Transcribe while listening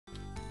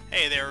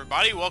Hey there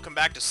everybody, welcome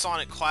back to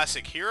Sonic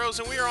Classic Heroes,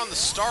 and we are on the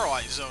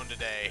Starlight Zone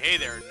today. Hey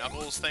there,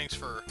 Knuckles, thanks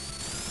for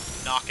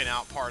knocking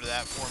out part of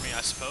that for me, I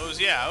suppose.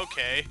 Yeah,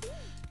 okay.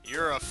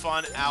 You're a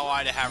fun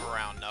ally to have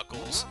around,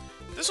 Knuckles.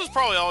 This was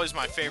probably always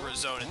my favorite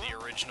zone in the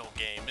original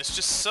game. It's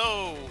just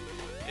so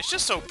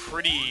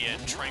pretty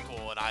and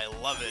tranquil, and I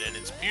love it, and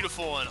it's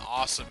beautiful and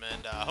awesome,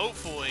 and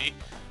hopefully,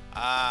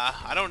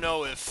 I don't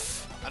know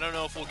if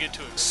we'll get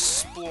to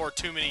explore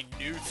too many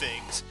new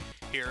things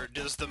here.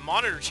 Does the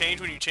monitor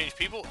change when you change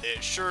people?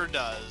 It sure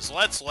does.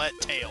 Let's let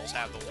Tails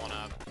have the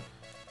one-up.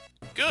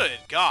 Good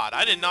God,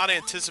 I did not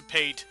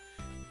anticipate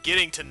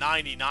getting to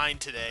 99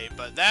 today,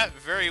 but that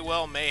very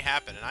well may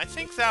happen. And I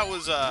think that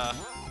was a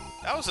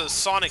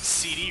Sonic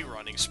CD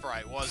running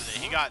sprite, wasn't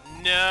it? He got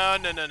no.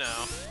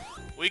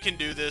 We can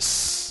do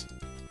this.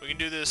 We can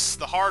do this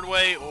the hard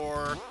way,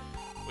 or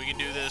we can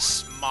do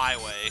this my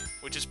way,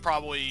 which is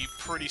probably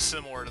pretty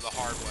similar to the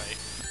hard way.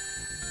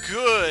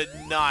 Good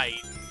night.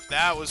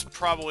 That was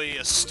probably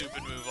a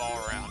stupid move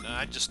all around, and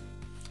I just...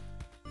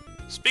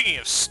 Speaking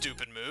of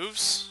stupid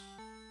moves...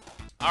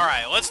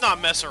 Alright, let's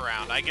not mess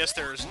around. I guess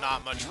there's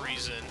not much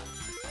reason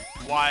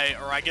why...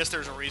 Or I guess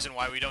there's a reason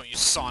why we don't use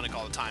Sonic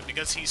all the time.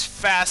 Because he's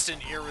fast and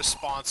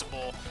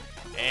irresponsible,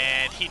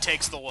 and he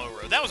takes the low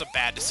road. That was a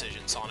bad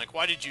decision, Sonic.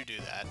 Why did you do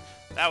that?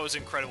 That was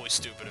incredibly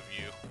stupid of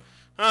you.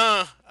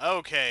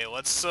 Okay,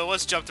 let's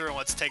jump through and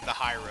let's take the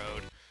high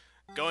road.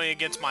 Going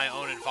against my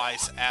own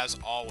advice, as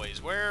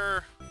always.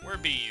 Where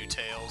be you,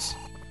 Tails?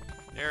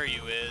 There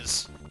you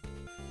is.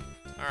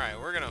 Alright,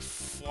 we're gonna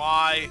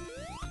fly.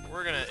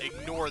 We're gonna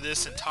ignore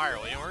this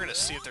entirely, and we're gonna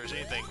see if there's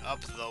anything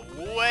up the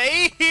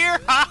way here.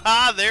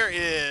 Haha, there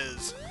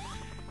is!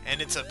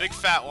 And it's a big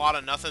fat lot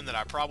of nothing that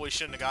I probably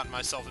shouldn't have gotten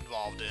myself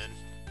involved in.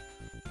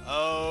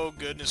 Oh,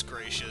 goodness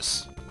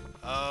gracious.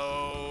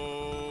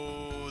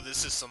 Oh,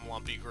 this is some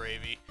lumpy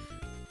gravy.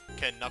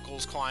 Can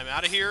Knuckles climb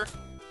out of here?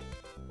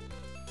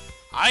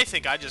 I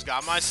think I just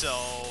got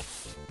myself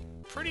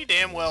pretty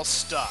damn well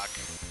stuck.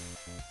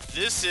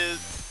 This is...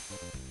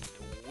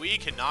 We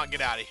cannot get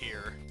out of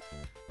here.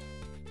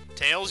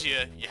 Tails, you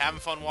having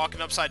fun walking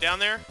upside down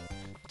there?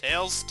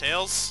 Tails?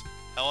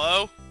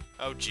 Hello?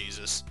 Oh,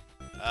 Jesus.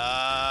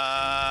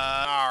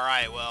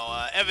 Alright,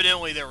 well,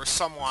 evidently there were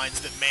some lines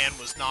that man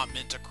was not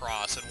meant to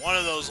cross, and one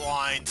of those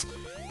lines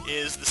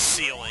is the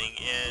ceiling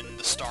in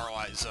the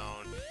Starlight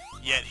Zone.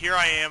 Yet here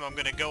I am, I'm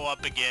gonna go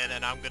up again,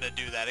 and I'm gonna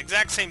do that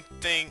exact same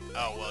thing.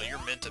 Oh, well,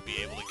 you're meant to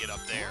be able to get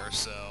up there,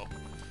 so...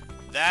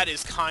 That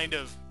is kind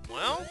of...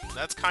 Well,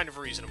 that's kind of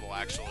reasonable,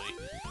 actually.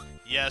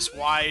 Yes,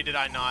 why did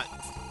I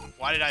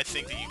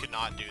think that you could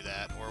not do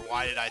that? Or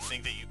why did I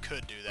think that you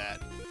could do that?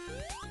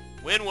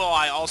 When will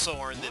I also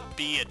learn that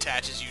B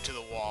attaches you to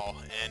the wall?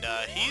 And,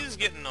 he's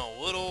getting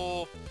a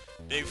little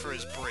big for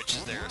his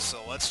britches there, so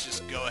let's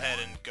just go ahead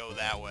and go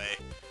that way.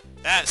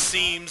 That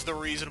seems the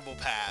reasonable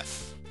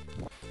path.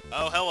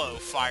 Oh, hello,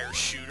 fire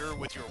shooter,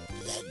 with your...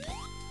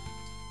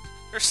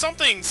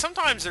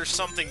 Sometimes there's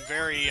something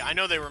very... I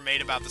know they were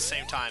made about the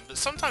same time, but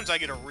sometimes I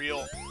get a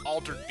real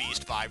Altered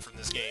Beast vibe from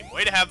this game.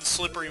 Way to have the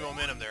slippery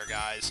momentum there,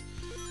 guys.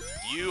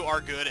 You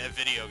are good at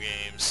video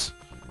games,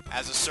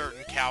 as a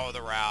certain cow of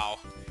the row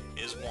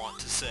is wont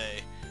to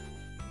say.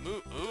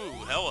 Ooh,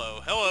 hello.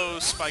 Hello,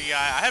 Spiky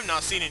Guy. I have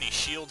not seen any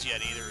shields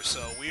yet either,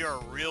 so we are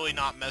really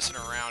not messing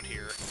around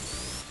here.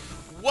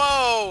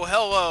 Whoa,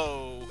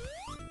 hello.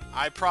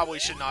 I probably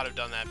should not have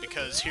done that,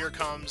 because here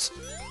comes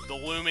the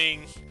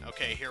looming...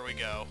 Okay, here we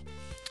go.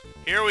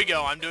 Here we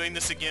go. I'm doing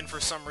this again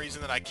for some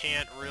reason that I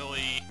can't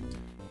really...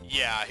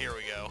 Yeah, here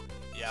we go.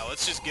 Yeah,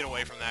 let's just get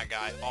away from that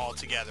guy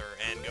altogether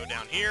and go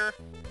down here.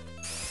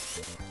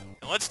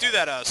 And let's do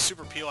that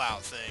super peel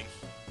out thing.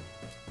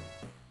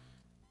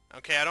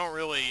 Okay, I don't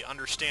really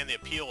understand the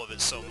appeal of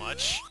it so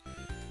much.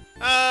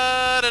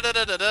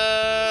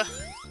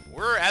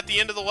 We're at the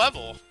end of the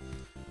level.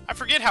 I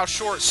forget how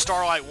short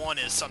Starlight 1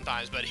 is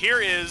sometimes, but here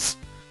is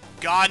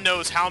God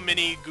knows how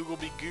many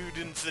Googleby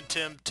Goodens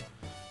attempt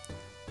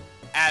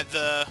at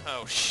the...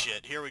 Oh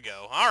shit, here we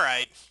go.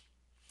 Alright.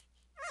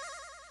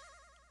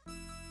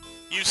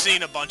 You've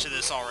seen a bunch of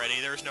this already,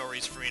 there's no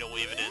reason for me to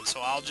leave it in, so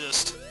I'll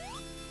just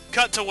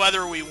cut to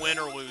whether we win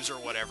or lose or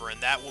whatever,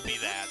 and that will be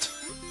that.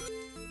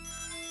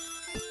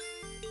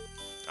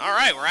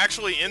 Alright, we're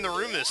actually in the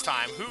room this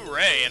time.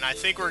 Hooray, and I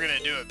think we're gonna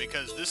do it,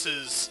 because this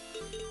is...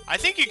 I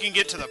think you can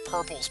get to the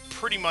purples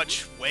pretty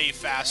much way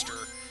faster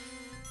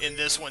in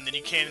this one than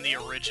you can in the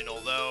original,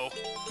 though.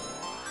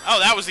 Oh,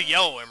 that was the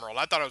yellow emerald.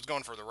 I thought I was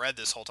going for the red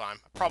this whole time.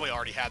 I probably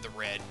already had the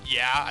red.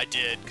 Yeah, I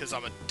did, because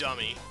I'm a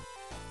dummy.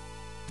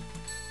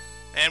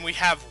 And we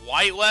have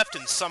white left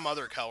and some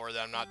other color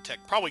that I'm not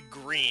probably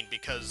green,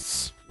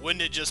 because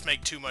wouldn't it just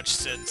make too much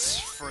sense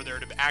for there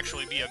to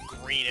actually be a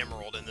green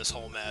emerald in this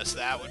whole mess?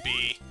 That would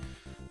be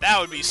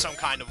some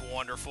kind of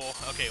wonderful.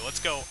 Okay, let's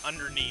go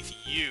underneath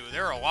you.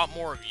 There are a lot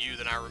more of you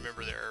than I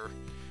remember there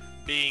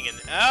being in...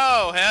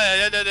 Oh,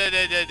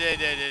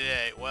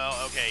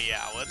 well, okay,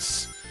 yeah,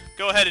 let's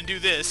go ahead and do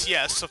this.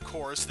 Yes, of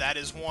course, that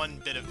is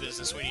one bit of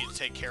business we need to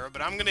take care of,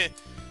 but am I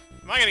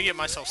gonna get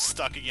myself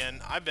stuck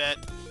again? I bet.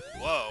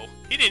 Whoa.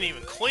 He didn't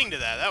even cling to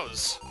that. That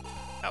was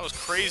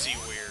crazy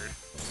weird.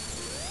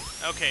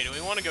 Okay, do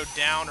we want to go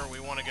down or we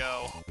want to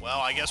go... Well,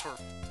 I guess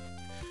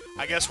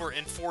we're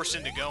enforced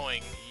into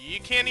going. You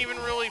can't even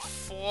really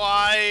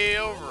fly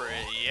over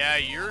it. Yeah,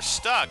 you're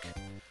stuck.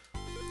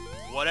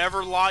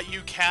 Whatever lot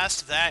you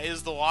cast, that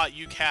is the lot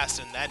you cast,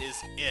 and that is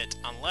it.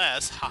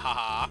 Unless, ha ha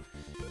ha,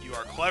 you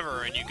are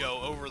clever and you go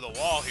over the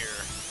wall here.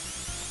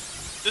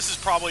 This is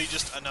probably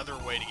just another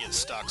way to get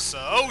stuck, so...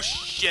 Oh,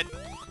 shit!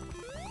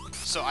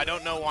 So I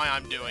don't know why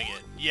I'm doing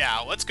it. Yeah,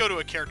 let's go to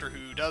a character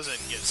who doesn't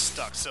get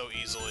stuck so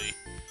easily.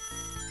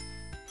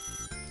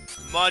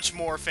 Much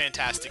more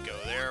Fantastico.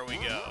 There we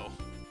go.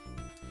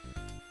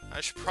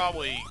 I should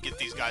probably get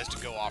these guys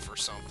to go off or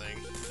something.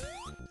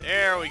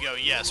 There we go.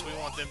 Yes, we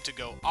want them to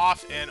go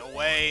off and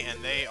away,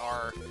 and they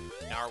are...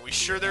 Now, are we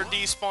sure they're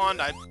despawned?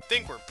 I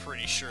think we're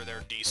pretty sure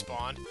they're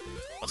despawned.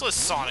 Let's let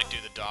Sonic do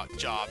the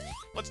job.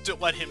 Let's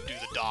let him do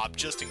the job,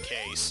 just in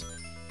case.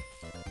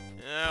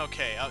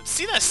 Okay,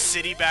 see that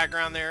city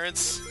background there?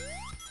 It's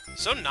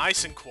so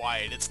nice and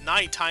quiet. It's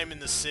nighttime in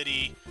the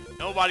city.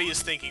 Nobody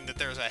is thinking that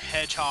there's a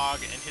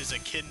hedgehog and his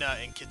echidna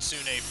and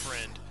kitsune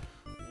friend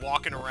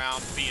walking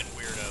around being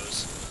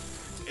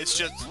weirdos. It's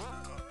just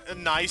a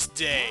nice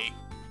day.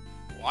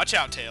 Watch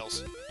out,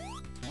 Tails.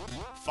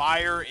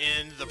 Fire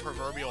in the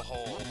proverbial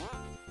hole.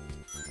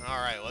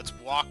 Alright, let's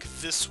walk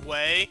this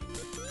way.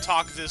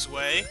 Talk this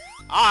way.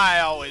 I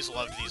always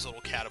loved these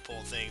little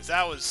catapult things.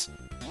 That was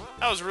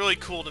really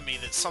cool to me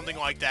that something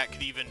like that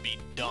could even be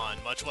done,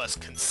 much less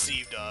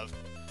conceived of.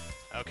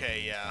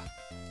 Okay, yeah.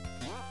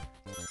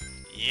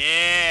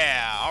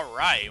 Yeah,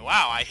 alright.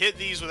 Wow, I hit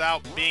these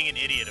without being an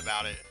idiot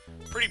about it.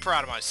 Pretty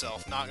proud of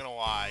myself, not gonna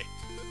lie.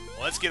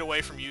 Let's get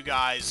away from you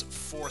guys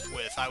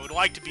forthwith. I would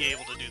like to be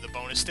able to do the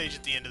bonus stage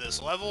at the end of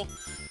this level,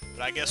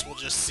 but I guess we'll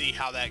just see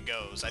how that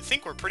goes. I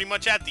think we're pretty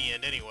much at the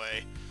end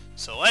anyway,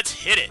 so let's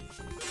hit it.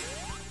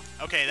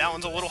 Okay, that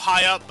one's a little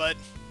high up, but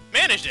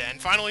managed it,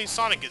 and finally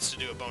Sonic gets to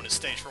do a bonus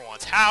stage for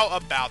once. How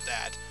about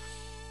that?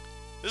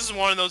 This is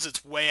one of those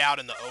that's way out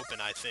in the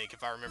open, I think,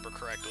 if I remember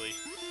correctly.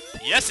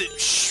 Yes,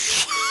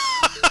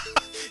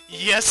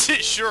 yes,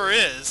 it sure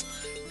is.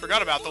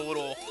 Forgot about the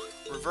little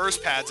reverse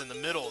pads in the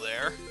middle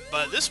there.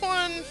 But this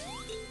one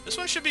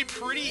should be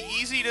pretty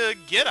easy to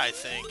get, I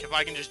think. If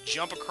I can just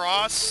jump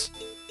across.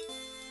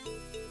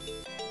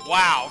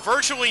 Wow,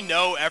 virtually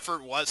no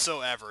effort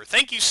whatsoever.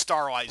 Thank you,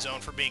 Starlight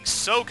Zone, for being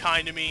so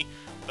kind to me.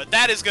 But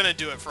that is going to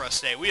do it for us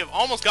today. We have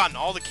almost gotten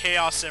all the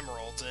Chaos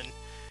Emeralds, and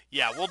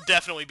yeah, we'll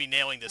definitely be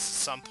nailing this at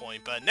some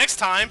point. But next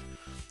time,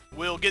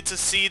 we'll get to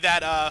see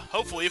that,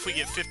 hopefully, if we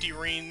get 50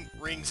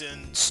 rings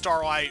in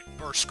Starlight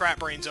or Scrap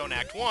Brain Zone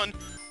Act 1,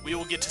 we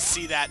will get to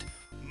see that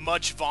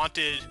much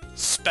vaunted,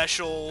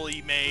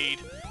 specially made,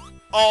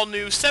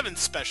 all-new 7th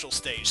special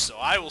stage. So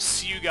I will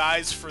see you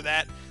guys for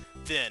that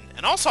then.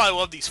 And also, I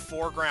love these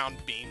foreground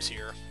beams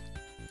here.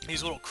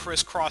 These little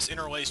crisscross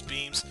interlaced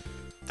beams.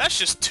 That's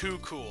just too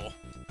cool.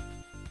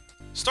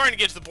 Starting to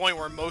get to the point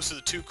where most of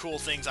the too cool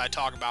things I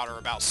talk about are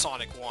about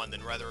Sonic 1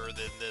 rather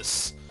than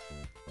this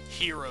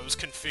Heroes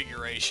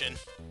configuration.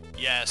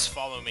 Yes,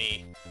 follow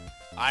me.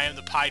 I am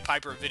the Pied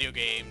Piper of video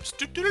games.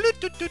 Do, do, do,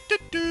 do, do, do,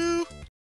 do.